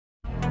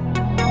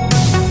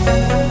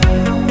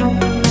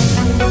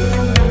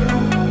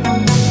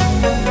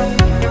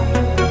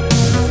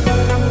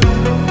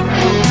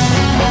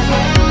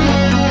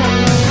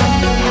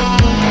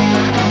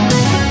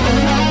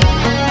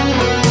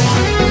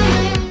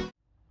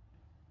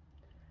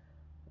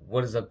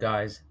What is up,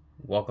 guys?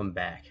 Welcome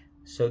back.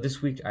 So this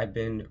week I've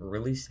been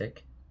really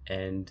sick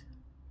and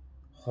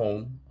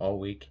home all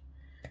week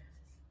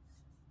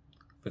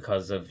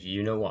because of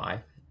you know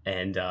why.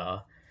 And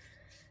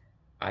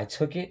I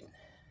took it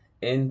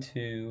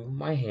into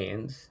my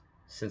hands,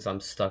 since I'm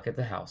stuck at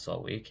the house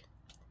all week,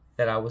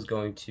 that I was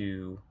going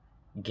to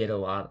get a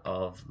lot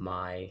of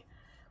my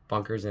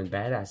bunkers and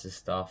badasses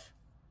stuff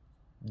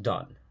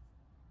done.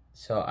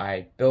 So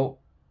I built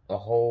a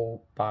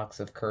whole box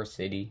of Curse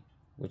City,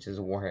 which is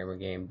a Warhammer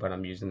game, but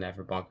I'm using that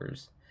for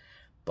bunkers.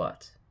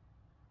 But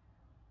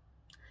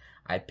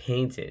I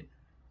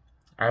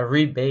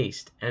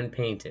rebased and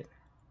painted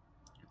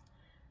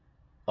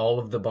all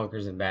of the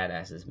bunkers and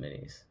badasses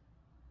minis.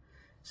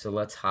 So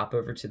let's hop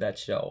over to that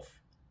shelf,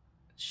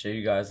 show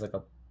you guys like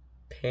a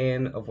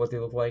pan of what they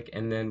look like,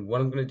 and then what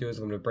I'm going to do is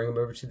I'm going to bring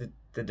them over to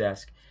the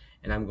desk,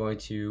 and I'm going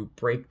to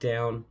break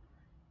down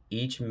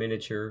each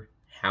miniature,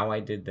 how I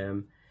did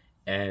them,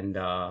 and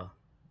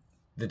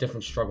the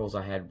different struggles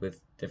I had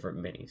with different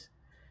minis.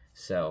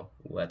 So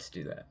let's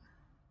do that.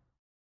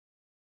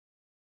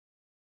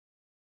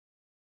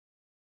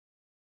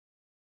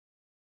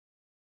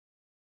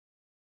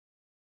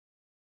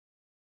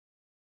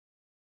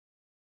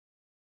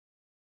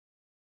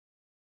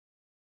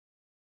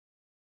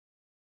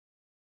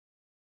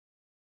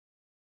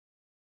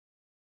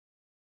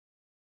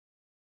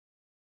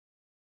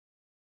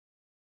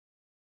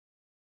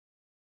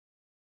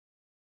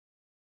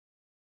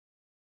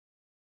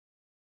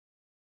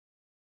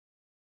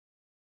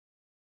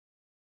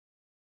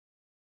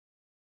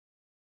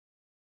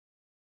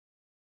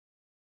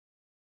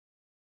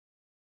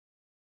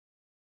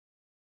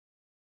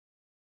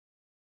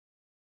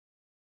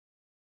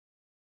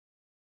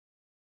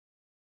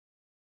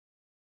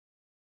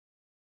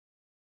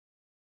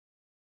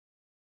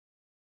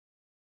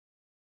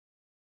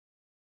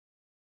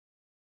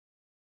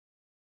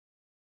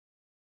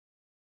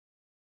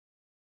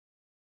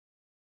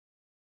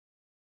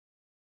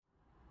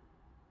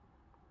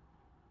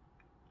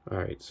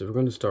 Alright, so we're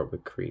going to start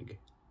with Krieg.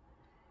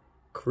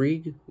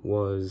 Krieg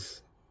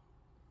was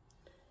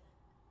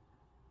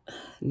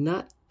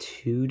not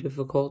too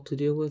difficult to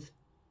deal with.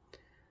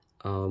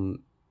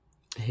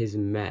 His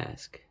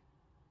mask,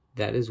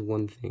 that is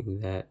one thing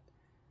that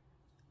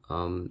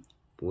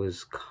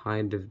was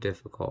kind of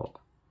difficult,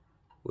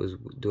 was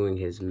doing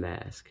his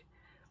mask,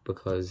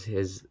 because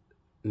his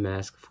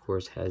mask, of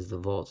course, has the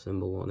vault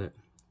symbol on it,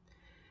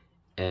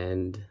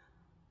 and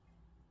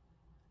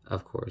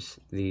of course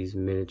these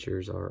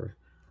miniatures are,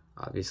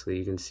 obviously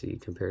you can see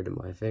compared to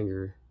my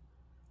finger,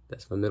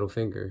 that's my middle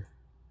finger,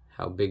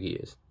 how big he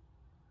is.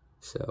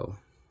 So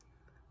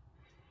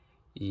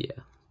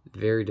yeah,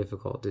 very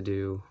difficult to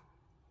do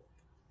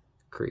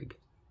Krieg,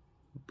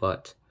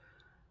 but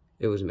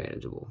it was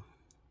manageable.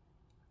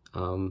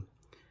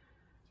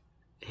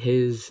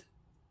 His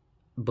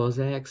buzz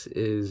axe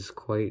is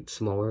quite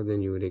smaller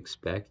than you would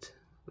expect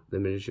the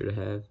miniature to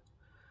have,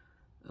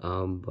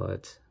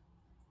 but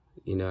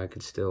you know, I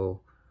could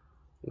still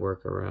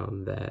work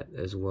around that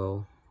as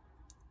well.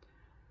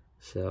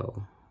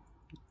 So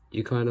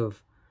you kind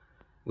of,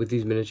 with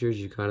these miniatures,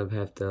 you kind of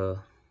have to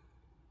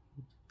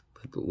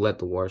let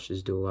the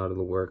washes do a lot of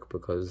the work,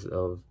 because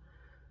of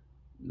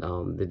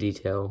the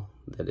detail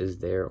that is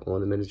there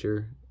on the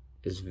miniature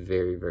is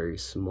very, very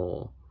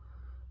small.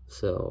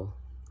 So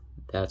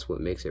that's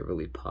what makes it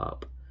really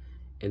pop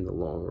in the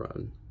long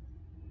run.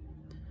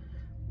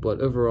 But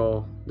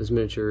overall, this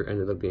miniature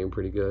ended up being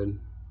pretty good,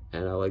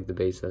 and I like the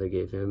base that I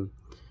gave him.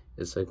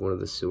 It's like one of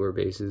the sewer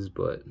bases,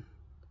 but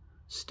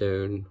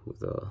stone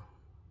with a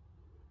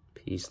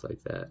piece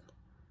like that.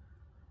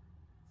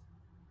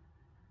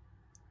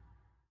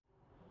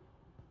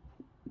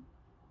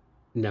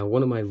 Now,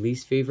 one of my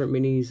least favorite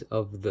minis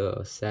of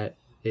the set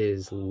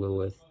is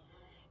Lilith,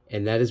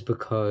 and that is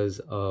because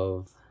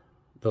of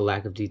the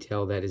lack of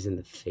detail that is in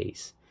the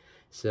face.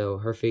 So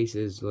her face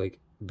is like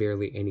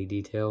barely any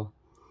detail,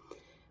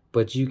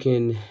 but you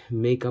can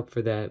make up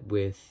for that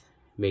with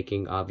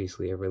making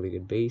obviously a really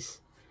good base,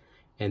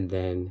 and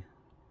then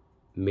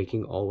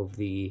making all of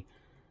the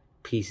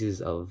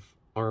pieces of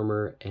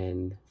armor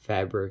and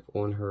fabric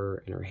on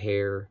her and her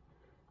hair,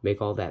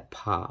 make all that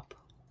pop.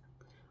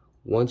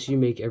 Once you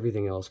make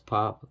everything else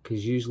pop,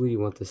 because usually you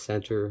want the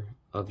center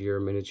of your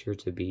miniature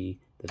to be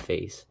the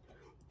face,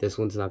 this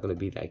one's not going to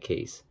be that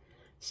case.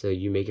 So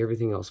you make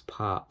everything else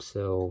pop,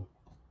 so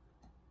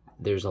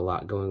there's a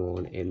lot going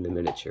on in the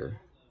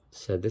miniature.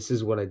 So this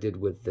is what I did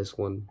with this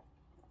one,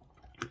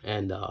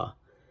 and I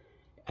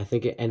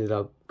think it ended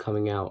up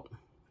coming out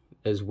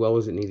as well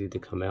as it needed to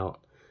come out.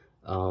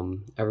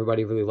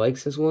 Everybody really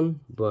likes this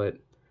one, but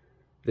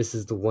this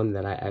is the one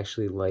that I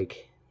actually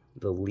like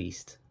the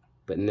least.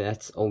 But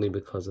that's only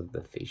because of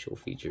the facial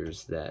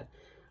features that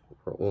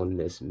were on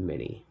this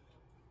mini.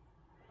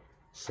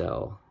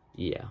 So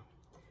yeah,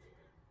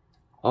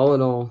 all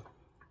in all,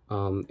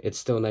 it's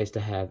still nice to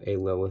have a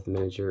Lilith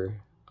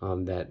miniature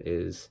that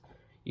is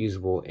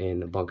usable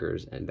in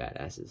bunkers and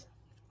badasses.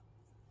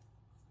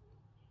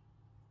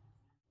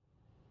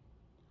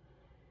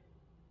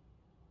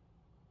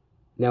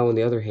 Now, on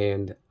the other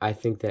hand, I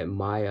think that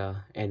Maya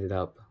ended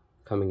up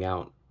coming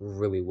out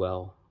really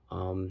well.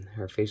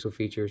 Her facial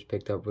features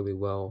picked up really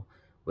well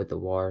with the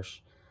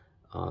wash.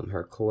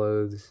 Her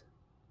clothes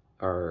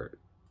are,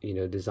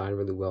 designed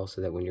really well so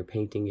that when you're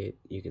painting it,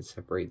 you can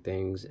separate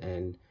things,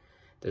 and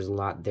there's a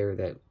lot there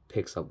that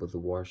picks up with the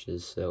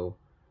washes. So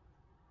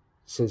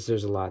since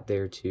there's a lot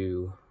there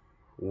to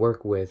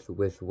work with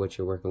what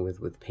you're working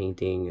with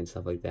painting and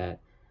stuff like that,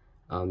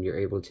 you're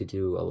able to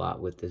do a lot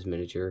with this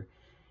miniature.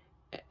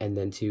 And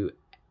then to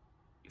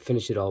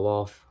finish it all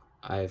off,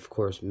 I of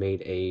course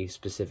made a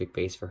specific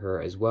base for her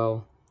as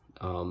well.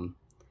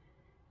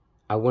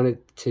 I wanted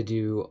to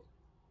do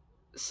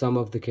some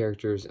of the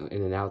characters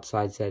in an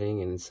outside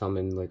setting and some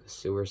in like a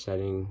sewer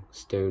setting,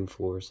 stone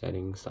floor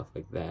setting, stuff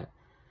like that.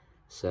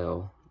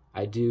 So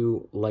I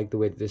do like the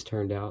way that this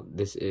turned out.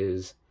 This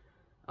is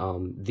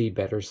the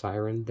better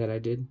siren that I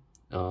did,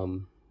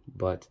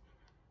 but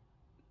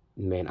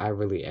man, I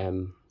really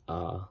am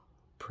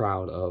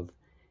proud of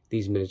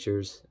these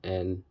miniatures,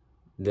 and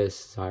this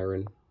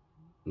siren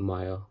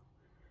Maya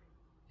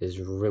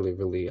is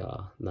really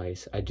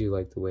nice. I do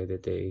like the way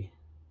that they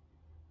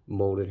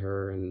molded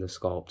her and the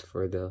sculpt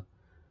for the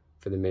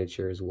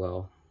miniature as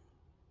well.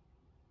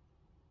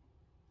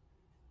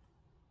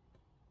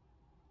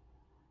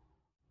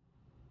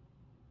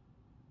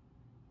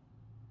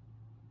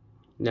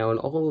 Now, in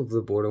all of the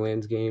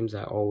Borderlands games,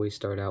 I always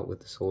start out with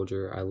the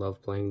soldier. I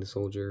love playing the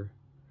soldier.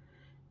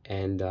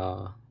 And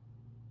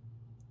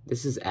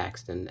this is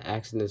Axton.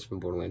 Axton is from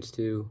Borderlands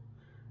 2.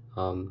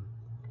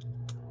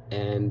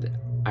 And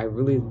I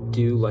really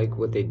do like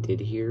what they did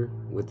here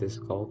with this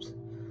sculpt.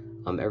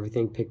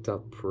 Everything picked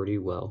up pretty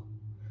well.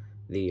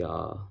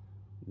 The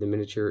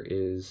miniature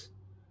is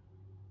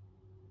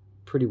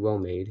pretty well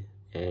made,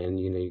 and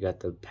you got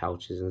the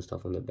pouches and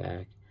stuff on the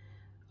back,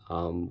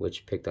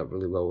 which picked up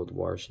really well with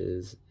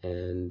washes,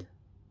 and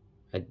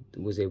I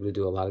was able to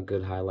do a lot of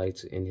good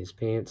highlights in his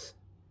pants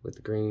with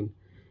the green,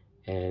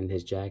 and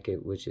his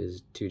jacket, which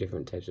is 2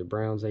 different types of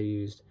browns I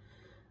used.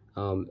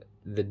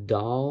 The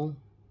doll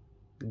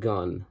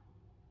gun,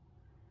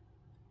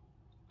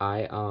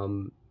 I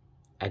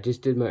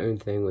just did my own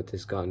thing with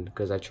this gun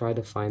because I tried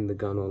to find the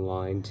gun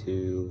online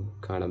to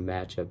kind of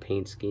match a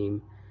paint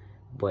scheme,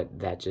 but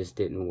that just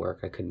didn't work.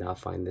 I could not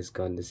find this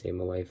gun to save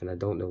my life, and I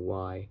don't know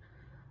why.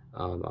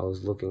 I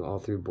was looking all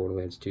through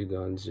Borderlands 2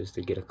 guns just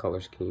to get a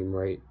color scheme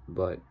right,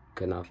 but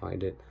could not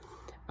find it.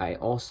 I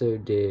also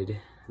did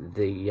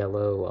the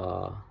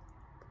yellow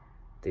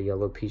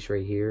piece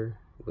right here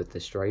with the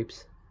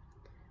stripes.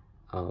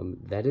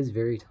 That is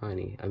very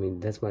tiny. I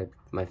mean, that's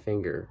my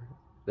finger.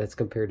 That's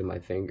compared to my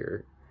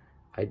finger.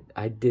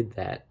 I did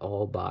that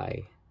all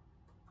by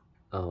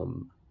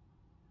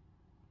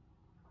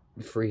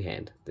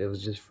freehand. It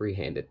was just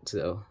freehanded.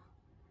 So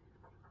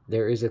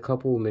there is a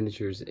couple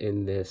miniatures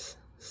in this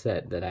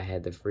set that I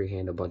had to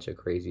freehand a bunch of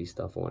crazy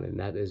stuff on, and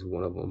that is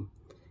one of them.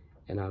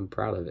 And I'm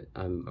proud of it.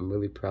 I'm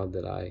really proud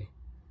that I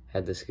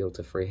had the skill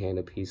to freehand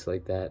a piece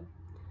like that,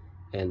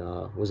 and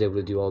was able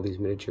to do all these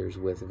miniatures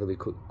with really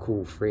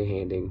cool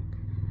freehanding.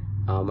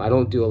 I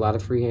don't do a lot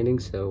of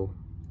freehanding, so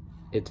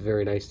it's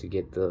very nice to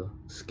get the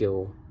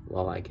skill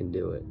while I can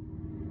do it.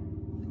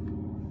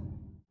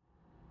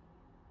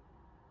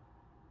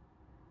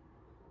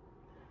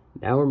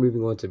 Now we're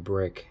moving on to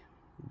Brick.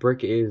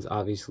 Brick is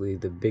obviously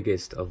the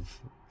biggest of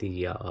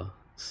the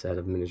set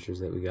of miniatures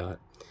that we got.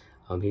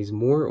 He's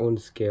more on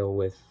scale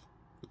with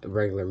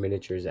regular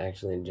miniatures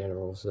actually in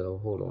general, so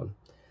hold on.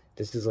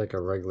 This is like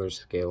a regular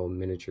scale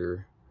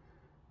miniature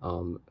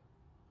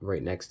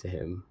right next to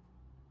him.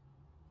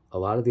 A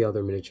lot of the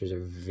other miniatures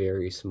are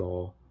very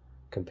small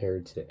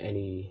compared to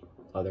any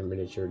other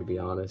miniature, to be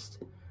honest.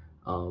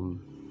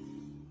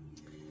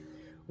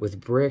 With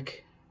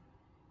Brick,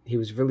 he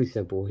was really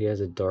simple. He has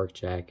a dark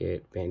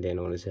jacket,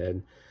 bandana on his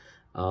head.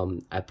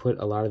 I put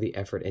a lot of the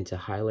effort into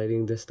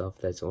highlighting the stuff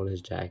that's on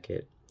his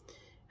jacket,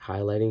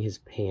 highlighting his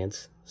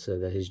pants so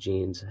that his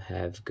jeans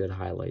have good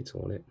highlights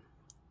on it.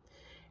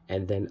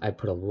 And then I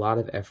put a lot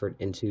of effort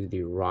into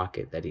the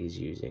rocket that he's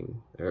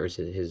using, or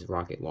his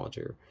rocket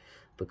launcher,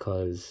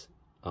 because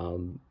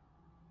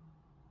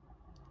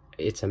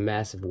it's a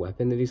massive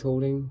weapon that he's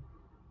holding.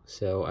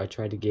 So I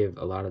tried to give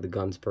a lot of the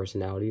guns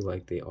personality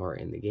like they are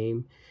in the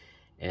game.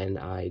 And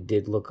I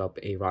did look up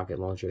a rocket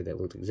launcher that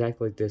looked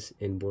exactly like this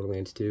in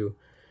Borderlands 2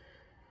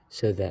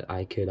 so that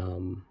I could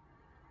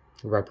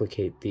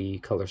replicate the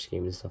color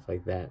scheme and stuff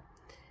like that.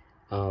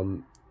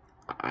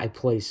 I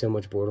play so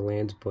much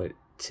Borderlands, but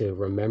to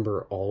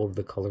remember all of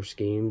the color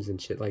schemes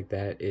and shit like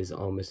that is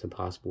almost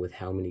impossible with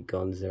how many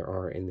guns there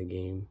are in the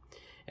game.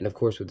 And of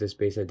course with this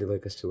base I did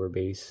like a sewer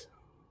base,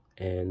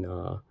 and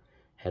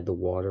had the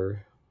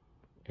water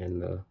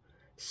and the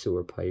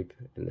sewer pipe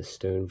and the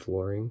stone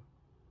flooring.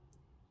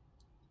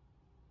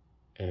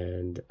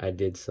 And I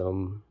did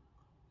some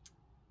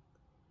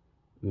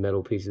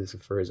metal pieces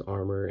for his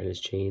armor and his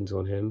chains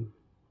on him.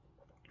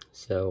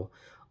 So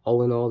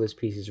all in all, this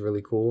piece is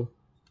really cool.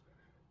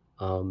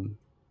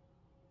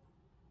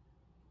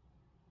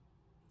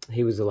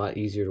 He was a lot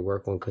easier to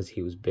work on because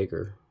he was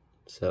bigger.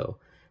 So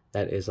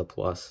that is a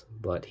plus,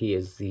 but he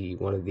is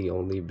one of the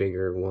only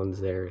bigger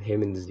ones there,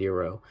 him and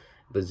Zero.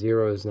 But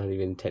Zero is not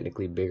even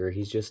technically bigger,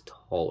 he's just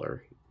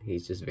taller.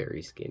 He's just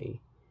very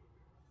skinny.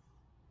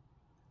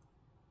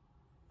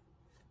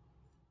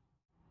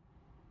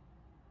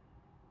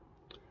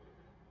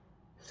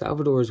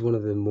 Salvador is one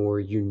of the more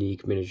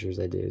unique miniatures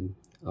I did.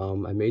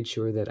 I made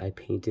sure that I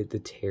painted the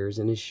tears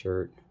in his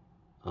shirt.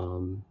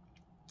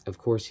 Of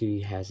course,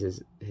 he has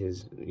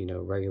his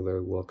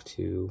regular look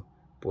to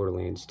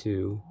Borderlands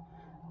 2,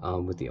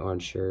 with the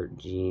orange shirt,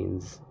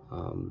 jeans,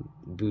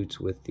 boots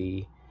with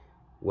the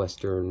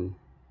western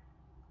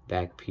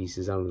back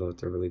pieces. I don't know what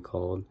they're really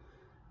called.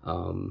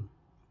 And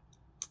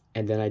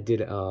then I did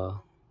a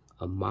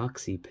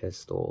Moxie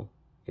pistol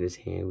in his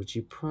hand, which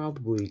you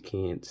probably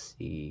can't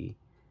see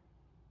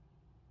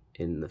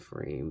in the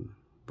frame,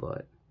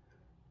 but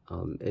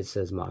it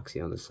says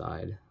Moxie on the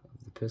side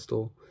of the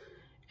pistol.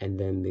 And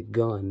then the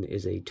gun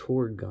is a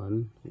Torg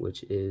gun,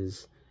 which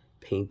is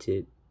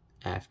painted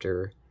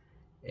after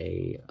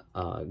a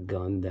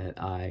gun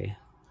that I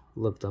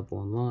looked up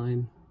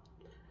online.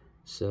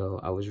 So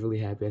I was really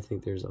happy. I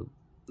think there's a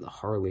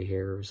Harley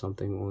hair or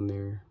something on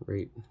there,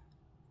 right?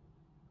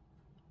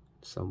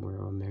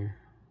 Somewhere on there.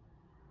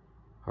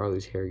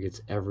 Harley's hair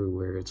gets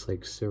everywhere. It's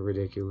like so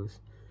ridiculous.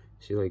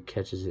 She like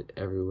catches it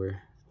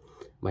everywhere.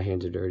 My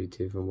hands are dirty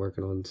too from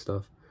working on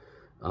stuff.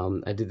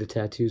 I did the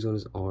tattoos on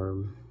his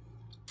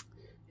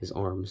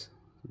arms,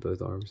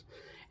 both arms.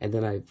 And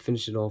then I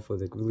finished it off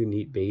with a really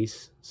neat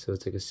base. So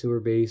it's like a sewer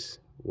base,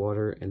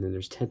 water, and then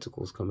there's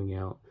tentacles coming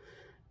out.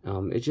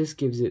 It just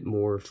gives it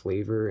more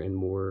flavor and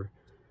more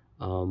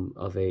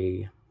of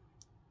a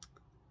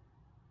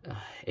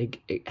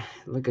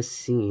like a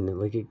scene.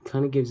 Like it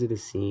kind of gives it a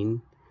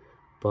scene,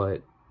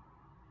 but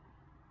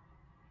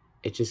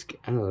it just,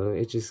 I don't know,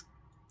 it just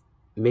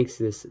makes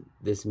this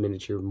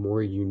miniature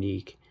more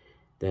unique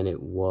than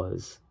it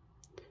was.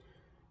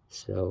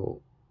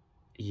 So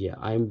yeah,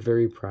 I'm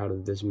very proud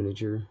of this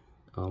miniature.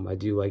 I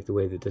do like the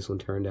way that this one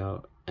turned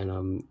out, and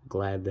I'm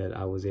glad that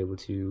I was able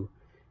to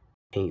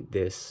paint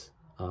this,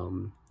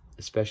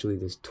 especially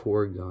this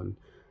Torg gun,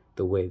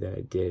 the way that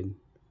I did,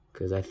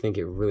 because I think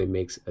it really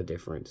makes a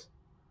difference.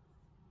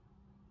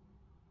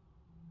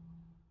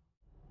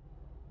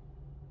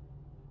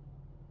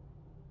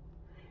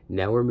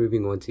 Now we're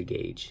moving on to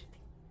Gage.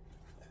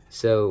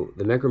 So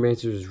the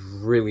Necromancer is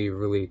really,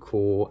 really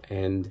cool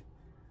and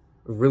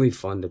really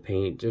fun to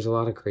paint. There's a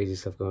lot of crazy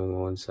stuff going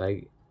on. So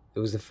it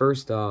was the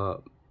first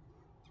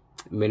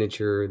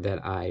miniature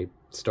that I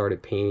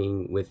started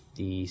painting with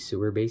the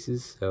sewer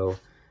bases. So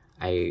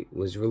I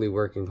was really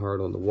working hard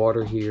on the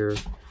water here.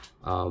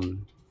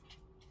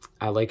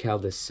 I like how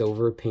the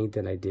silver paint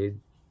that I did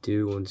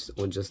do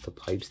on just the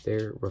pipes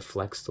there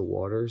reflects the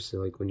water. So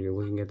like when you're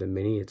looking at the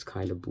mini, it's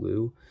kind of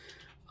blue.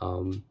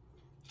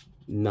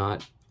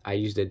 I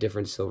used a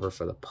different silver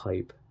for the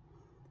pipe,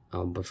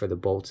 but for the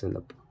bolts and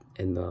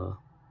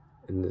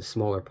the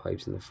smaller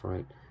pipes in the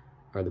front,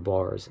 or the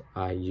bars,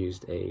 I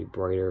used a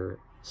brighter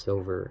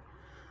silver.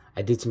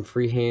 I did some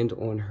freehand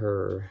on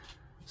her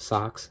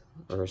socks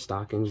or her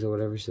stockings or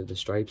whatever, so the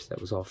stripes, that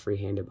was all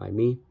freehanded by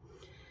me.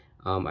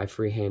 I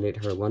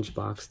freehanded her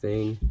lunchbox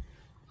thing.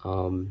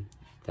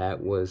 That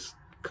was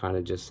kind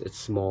of just, it's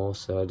small,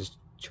 so I just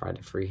tried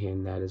to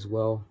freehand that as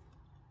well.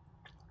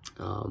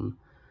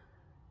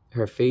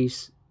 Her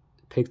face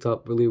picked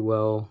up really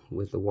well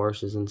with the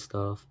washes and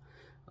stuff.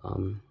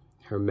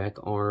 Her mech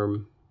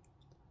arm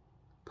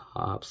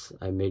pops.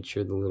 I made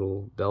sure the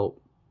little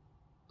belt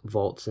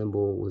vault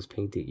symbol was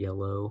painted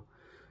yellow.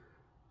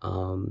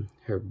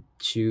 Her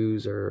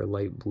shoes are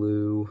light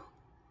blue.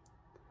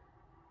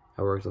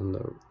 I worked on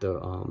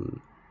the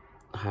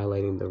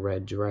highlighting the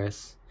red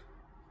dress.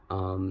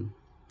 On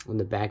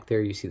the back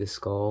there you see the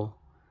skull.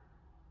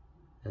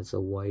 That's a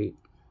white.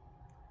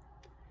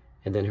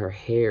 And then her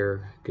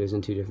hair goes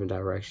in two different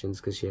directions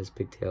because she has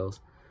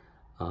pigtails.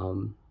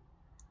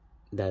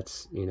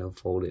 That's,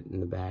 folded in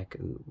the back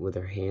and with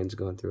her hands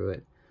going through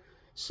it.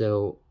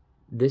 So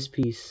this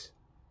piece,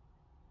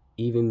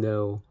 even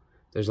though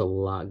there's a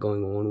lot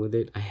going on with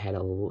it, I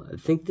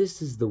think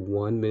this is the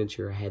one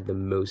miniature I had the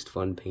most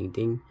fun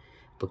painting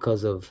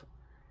because of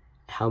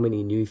how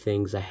many new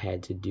things I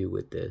had to do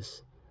with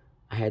this.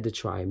 I had to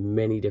try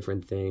many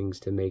different things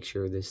to make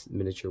sure this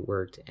miniature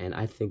worked, and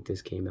I think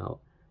this came out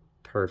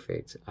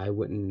perfect. I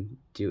wouldn't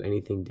do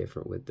anything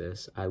different with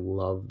this. I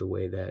love the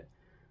way that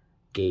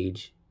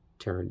Gage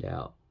turned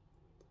out.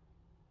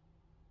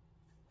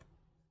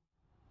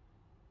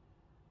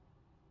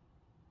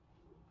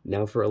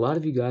 Now, for a lot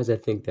of you guys, I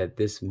think that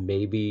this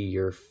may be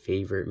your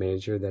favorite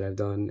miniature that I've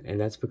done, and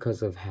that's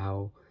because of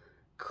how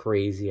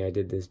crazy I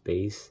did this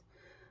base.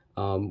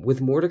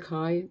 With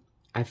Mordecai,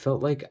 I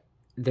felt like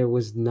there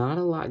was not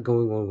a lot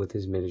going on with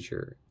his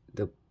miniature.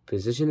 The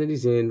position that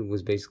he's in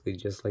was basically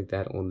just like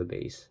that on the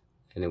base,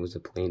 and it was a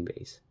plain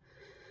base.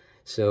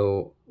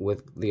 So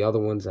with the other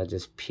ones, I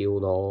just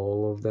peeled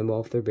all of them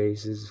off their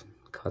bases,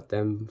 cut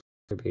them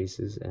from their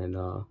bases, and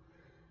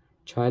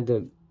tried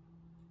to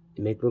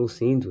make little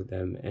scenes with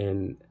them.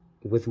 And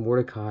with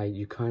Mordecai,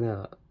 you kind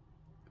of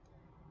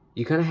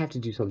you kind of have to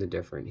do something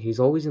different. He's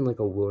always in like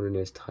a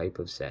wilderness type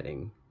of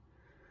setting.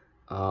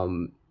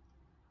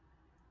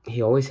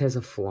 He always has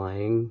a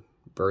flying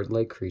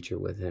bird-like creature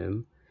with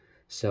him.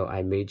 So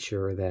I made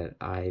sure that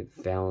I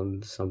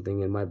found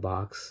something in my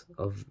box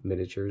of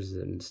miniatures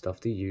and stuff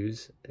to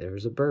use. There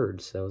was a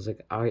bird, so I was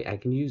like, all right, I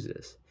can use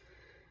this.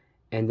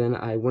 And then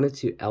I wanted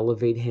to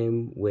elevate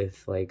him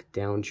with like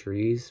down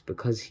trees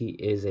because he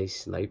is a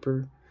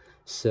sniper.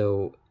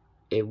 So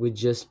it would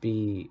just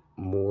be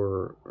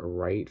more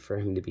right for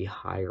him to be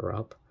higher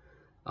up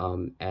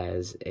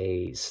as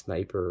a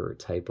sniper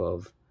type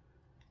of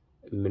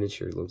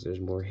miniature. Looks, there's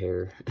more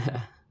hair.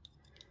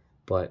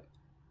 But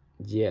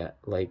yeah,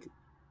 like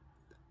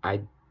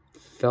I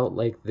felt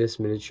like this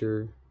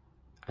miniature,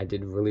 I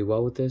did really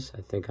well with this.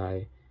 I think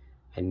I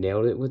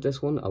nailed it with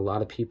this one. A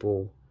lot of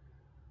people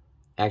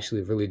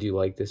actually really do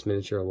like this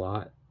miniature a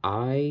lot.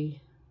 I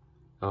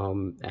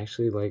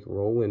actually like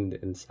Roland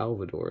and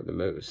Salvador the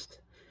most.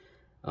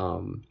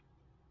 But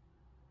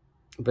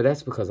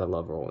that's because I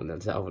love Roland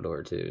and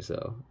Salvador too,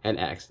 so, and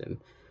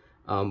Axton.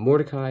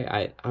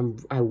 Mordecai,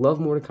 I love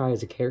Mordecai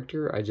as a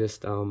character. I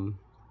just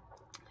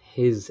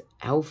his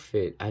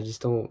outfit, I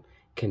just don't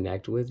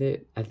connect with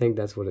it. I think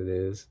that's what it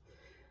is.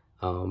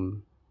 But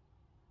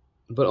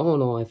all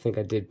in all, I think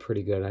I did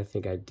pretty good. I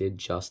think I did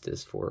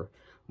justice for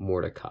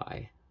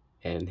Mordecai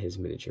and his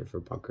miniature for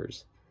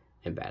bunkers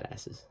and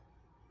badasses.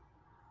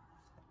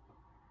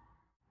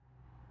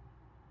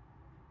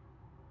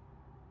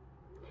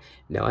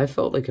 Now, I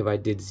felt like if I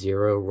did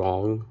 0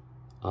 wrong,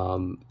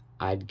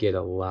 I'd get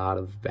a lot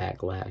of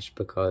backlash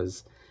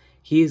because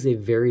he is a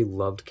very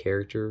loved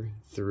character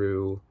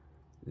through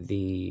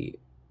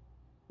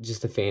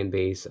just the fan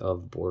base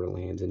of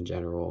Borderlands in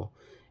general.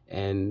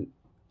 And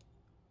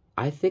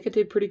I think I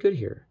did pretty good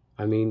here.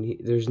 I mean,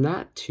 there's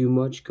not too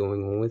much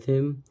going on with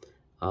him.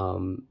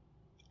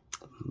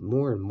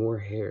 More and more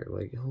hair,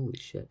 like, holy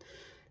shit.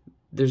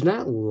 There's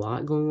not a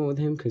lot going on with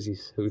him because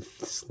he's so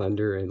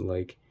slender and,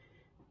 like,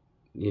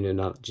 you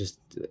know,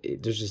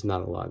 there's just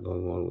not a lot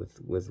going on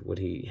with what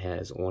he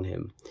has on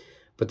him.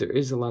 But there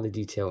is a lot of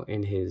detail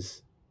in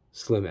his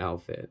slim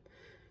outfit.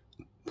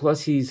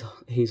 Plus, he's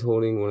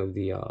holding one of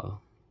the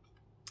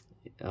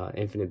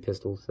infinite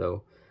pistols,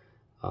 so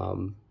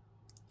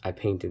I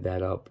painted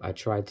that up. I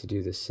tried to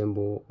do the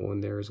symbol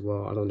on there as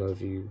well. I don't know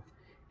if you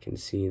can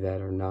see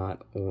that or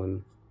not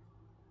on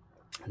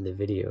the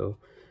video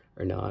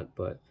or not,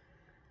 but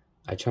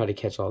I tried to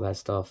catch all that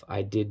stuff.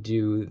 I did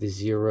do the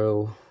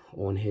 0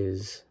 on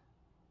his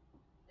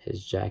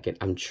jacket.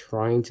 I'm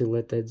trying to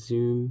let that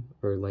zoom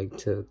or like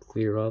to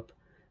clear up,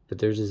 but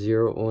there's a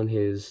 0 on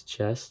his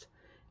chest,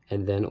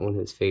 and then on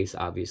his face,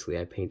 obviously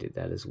I painted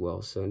that as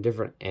well. So in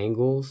different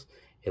angles,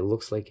 it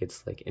looks like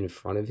it's like in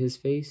front of his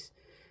face.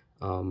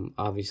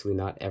 Obviously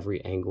not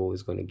every angle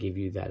is going to give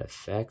you that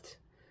effect,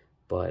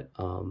 but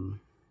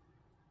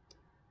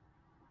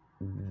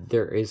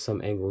there is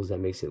some angles that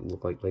makes it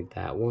look like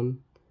that one.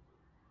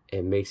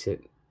 It makes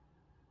it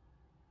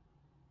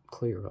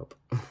clear up.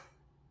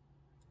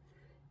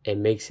 It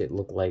makes it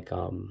look like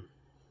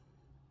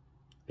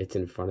it's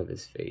in front of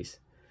his face.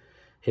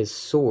 His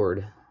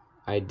sword,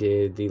 I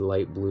did the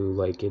light blue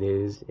like it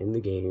is in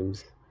the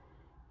games,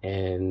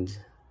 and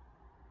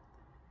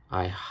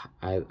I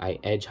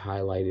edge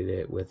highlighted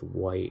it with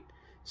white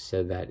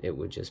so that it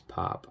would just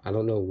pop. I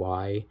don't know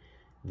why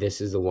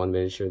this is the one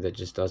miniature that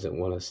just doesn't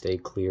want to stay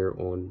clear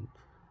on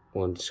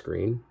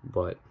screen,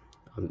 but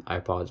I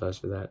apologize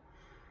for that.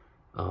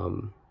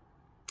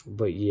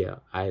 But yeah,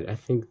 I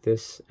think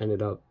this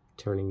ended up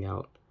turning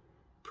out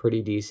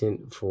pretty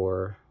decent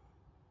for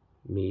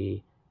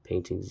me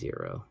painting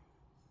 0.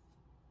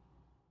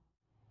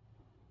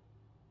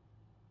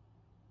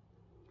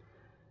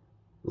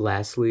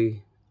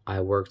 Lastly, I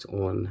worked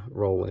on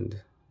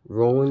Roland.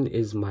 Roland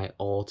is my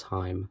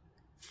all-time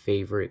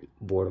favorite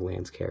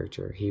Borderlands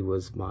character. He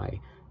was my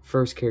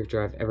first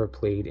character I've ever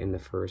played in the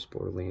first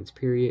Borderlands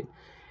period,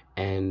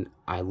 and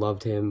I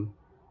loved him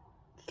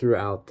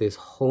throughout this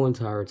whole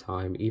entire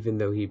time, even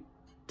though he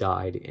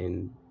died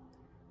in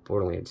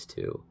Borderlands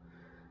 2.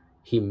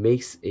 He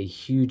makes a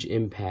huge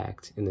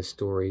impact in the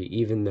story,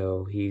 even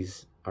though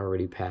he's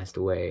already passed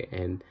away,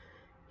 and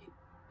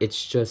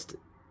he's just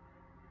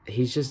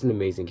an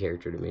amazing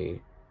character to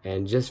me.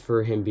 And just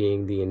for him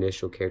being the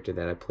initial character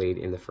that I played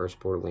in the first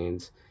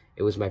Borderlands,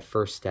 it was my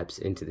first steps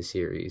into the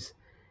series,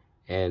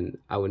 and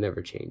I would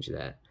never change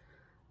that.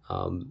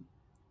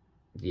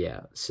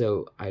 Yeah,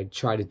 so I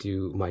try to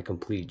do my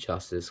complete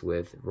justice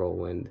with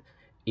Roland,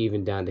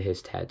 even down to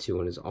his tattoo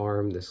on his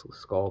arm, this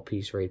skull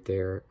piece right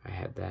there. I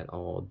have that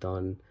all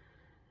done.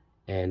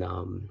 And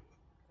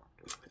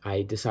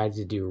I decided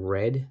to do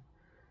red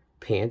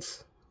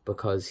pants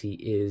because he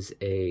is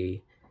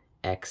a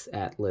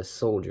ex-Atlas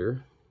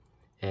soldier,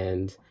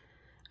 and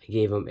I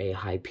gave him a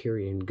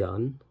Hyperion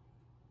gun,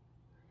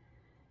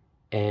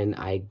 and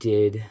I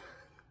did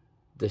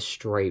the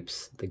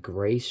stripes, the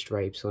gray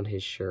stripes on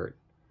his shirt.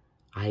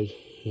 I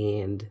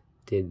hand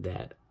did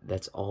that.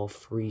 That's all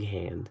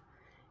freehand,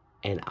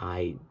 and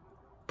I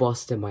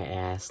busted my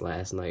ass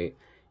last night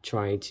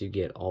trying to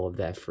get all of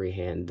that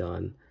freehand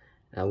done.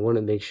 I want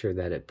to make sure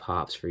that it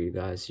pops for you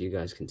guys so you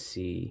guys can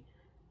see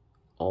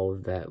all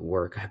of that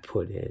work I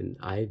put in.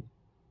 I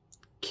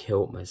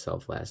killed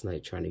myself last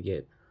night trying to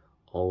get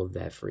all of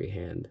that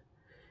freehand.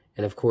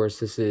 And of course,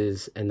 this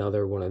is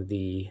another one of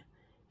the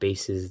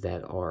bases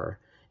that are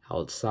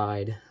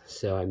outside,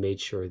 so I made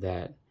sure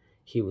that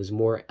he was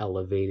more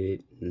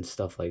elevated and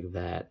stuff like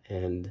that,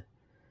 and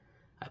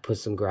I put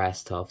some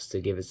grass tufts to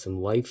give it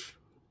some life,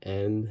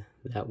 and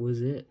that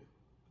was it.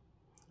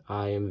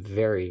 I am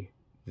very,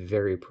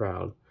 very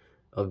proud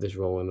of this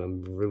role, and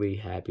I'm really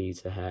happy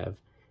to have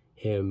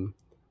him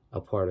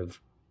a part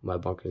of my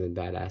Bunkers and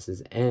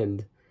Badasses.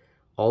 And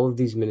all of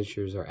these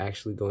miniatures are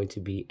actually going to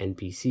be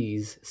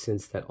NPCs,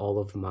 since that all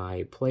of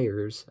my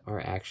players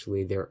are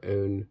actually their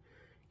own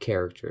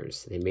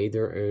characters. They made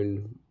their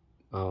own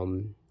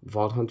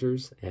Vault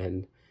Hunters,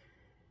 and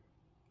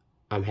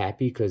I'm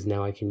happy because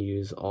now I can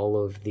use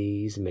all of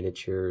these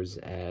miniatures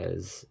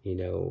as, you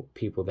know,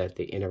 people that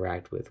they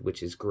interact with,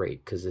 which is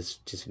great because this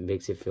just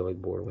makes it feel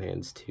like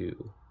Borderlands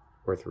 2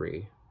 or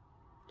 3.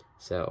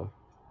 So,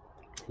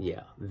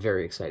 yeah,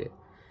 very excited.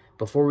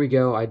 Before we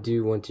go, I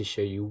do want to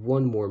show you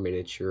one more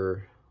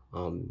miniature,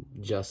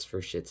 just for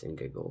shits and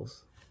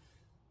giggles.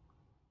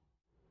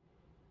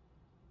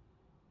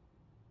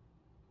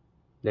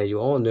 Now, you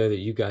all know that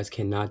you guys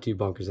cannot do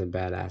Bunkers and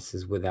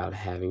Badasses without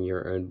having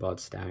your own butt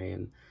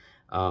stallion.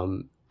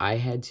 I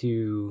had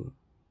to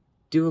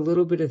do a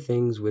little bit of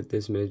things with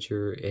this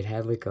miniature. It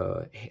had like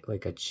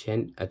a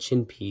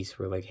chin piece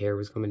where like hair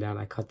was coming down.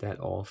 I cut that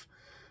off,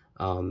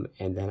 and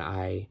then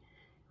I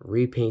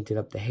repainted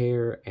up the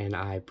hair, and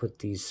I put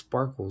these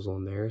sparkles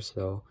on there.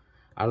 So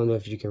I don't know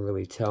if you can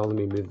really tell. Let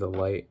me move the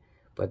light,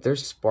 but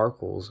there's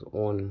sparkles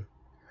on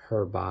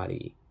her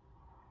body,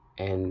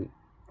 and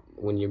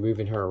when you're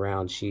moving her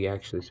around, she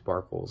actually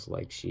sparkles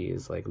like she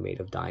is like made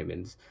of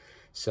diamonds.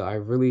 So I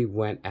really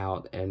went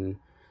out and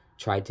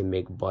tried to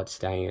make Butt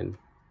Stallion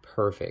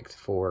perfect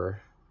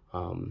for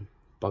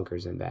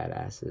Bunkers and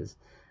Badasses.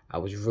 I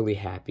was really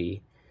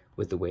happy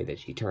with the way that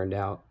she turned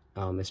out,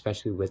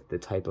 especially with the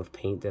type of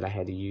paint that I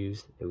had to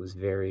use. It was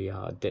very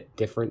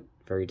different,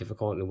 very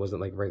difficult, and it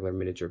wasn't like regular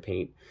miniature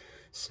paint.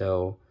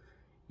 So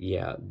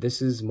yeah,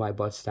 this is my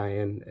Butt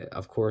Stallion.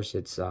 Of course,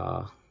 it's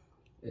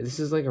this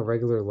is like a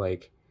regular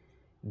like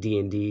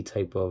D&D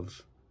type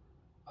of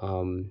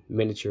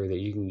miniature that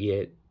you can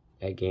get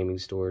at gaming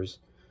stores,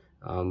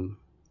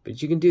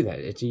 but you can do that.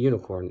 It's a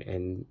unicorn,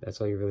 and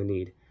that's all you really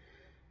need.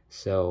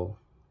 So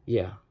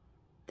yeah,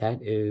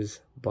 that is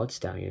Butt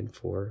Stallion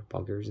for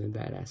Bunkers and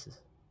Badasses.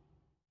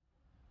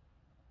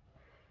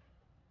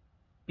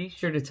 Be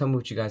sure to tell me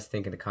what you guys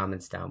think in the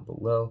comments down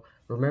below.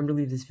 Remember to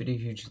leave this video a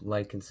huge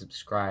like and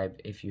subscribe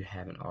if you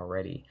haven't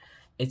already.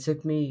 It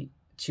took me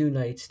 2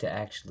 nights to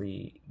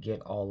actually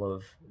get all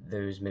of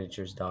those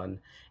miniatures done,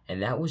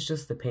 and that was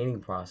just the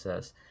painting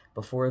process.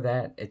 Before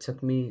that, it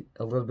took me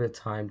a little bit of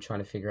time trying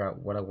to figure out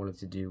what I wanted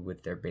to do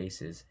with their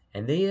bases,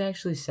 and they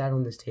actually sat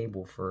on this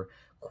table for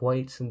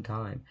quite some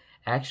time.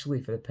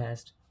 Actually, for the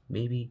past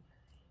maybe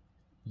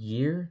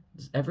year,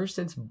 ever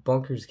since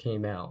Bunkers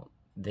came out,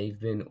 they've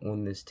been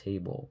on this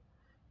table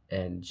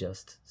and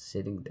just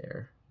sitting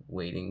there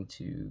waiting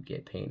to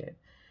get painted.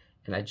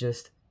 And I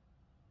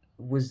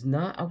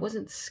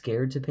wasn't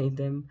scared to paint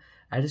them.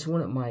 I just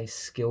wanted my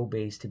skill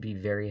base to be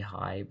very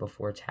high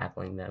before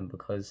tackling them,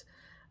 because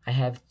I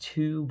have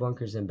 2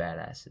 Bunkers and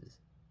Badasses.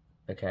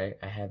 Okay,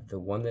 I have the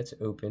one that's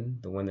open,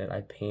 the one that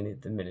I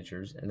painted the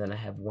miniatures, and then I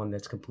have one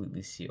that's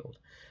completely sealed.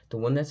 The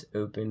one that's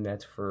open,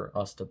 that's for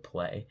us to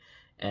play,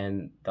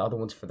 and the other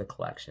one's for the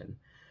collection.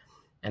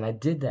 And I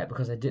did that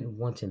because I didn't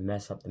want to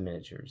mess up the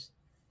miniatures.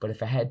 But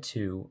if I had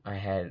to, I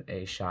had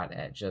a shot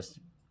at just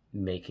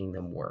making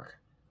them work.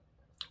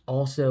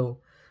 Also,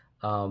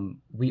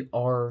 we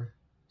are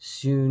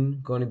soon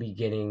going to be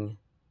getting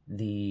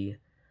the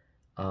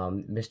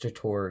Mr.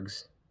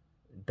 Torg's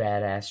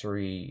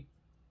Badassery.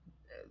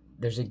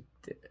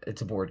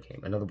 It's a board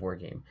game, another board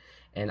game,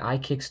 and I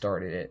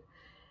kickstarted it.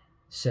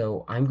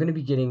 So I'm going to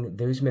be getting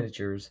those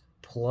miniatures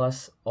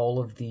plus all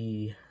of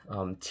the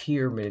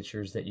tier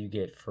miniatures that you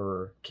get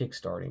for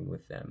kickstarting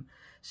with them.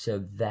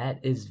 So that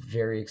is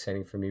very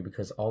exciting for me,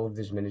 because all of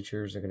those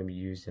miniatures are going to be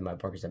used in my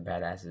Bunkers and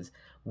Badasses.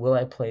 Will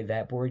I play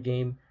that board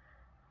game?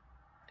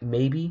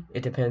 Maybe.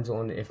 It depends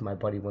on if my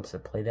buddy wants to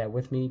play that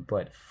with me,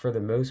 but for the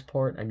most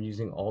part, I'm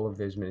using all of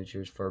those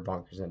miniatures for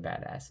Bunkers and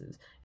Badasses.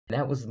 And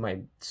that was my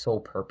sole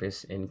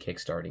purpose in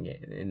kickstarting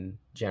it in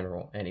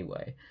general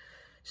anyway.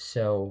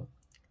 So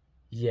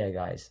yeah,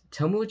 guys,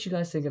 tell me what you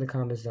guys think in the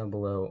comments down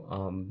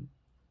below.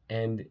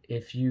 And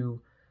if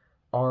you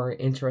are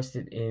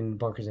interested in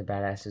Bunkers and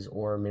Badasses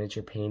or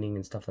miniature painting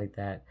and stuff like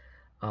that,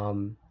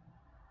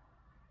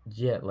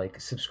 yeah, like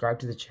subscribe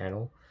to the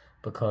channel,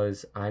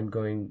 because I'm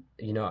going,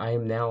 I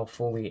am now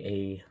fully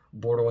a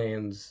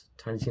Borderlands,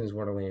 Tiny Tina's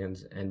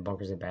Borderlands, and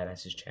Bunkers and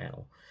Badasses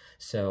channel.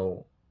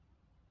 So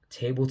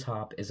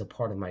tabletop is a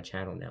part of my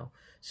channel now.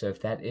 So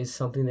if that is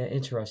something that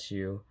interests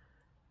you,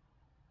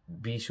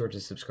 be sure to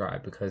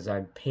subscribe, because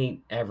I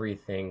paint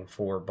everything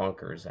for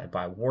bunkers. I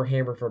buy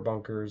Warhammer for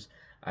bunkers.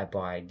 I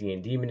buy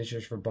D&D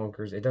miniatures for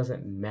bunkers. It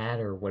doesn't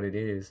matter what it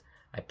is.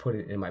 I put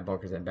it in my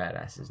bunkers and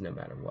badasses no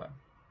matter what.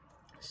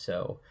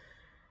 So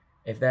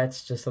if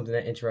that's just something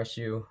that interests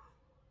you,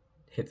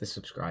 hit the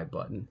subscribe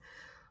button.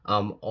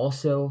 Thank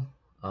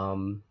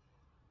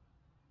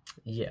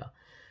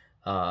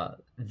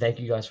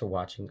you guys for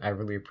watching. I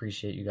really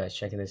appreciate you guys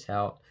checking this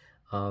out.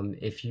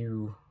 If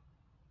you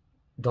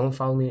don't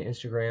follow me on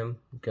Instagram,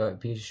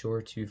 be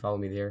sure to follow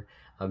me there.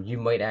 You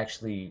might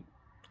actually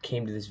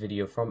came to this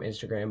video from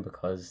Instagram,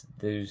 because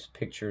those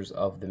pictures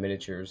of the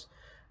miniatures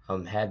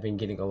have been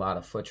getting a lot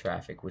of foot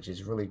traffic, which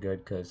is really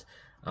good, because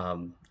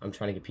I'm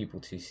trying to get people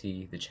to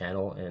see the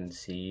channel and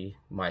see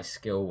my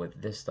skill with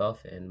this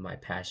stuff and my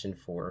passion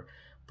for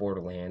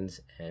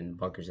Borderlands and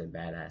bunkers and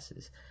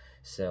badasses.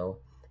 So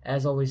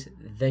as always,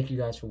 thank you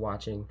guys for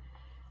watching,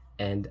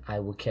 and I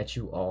will catch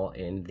you all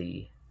in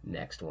the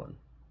next one.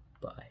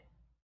 Bye.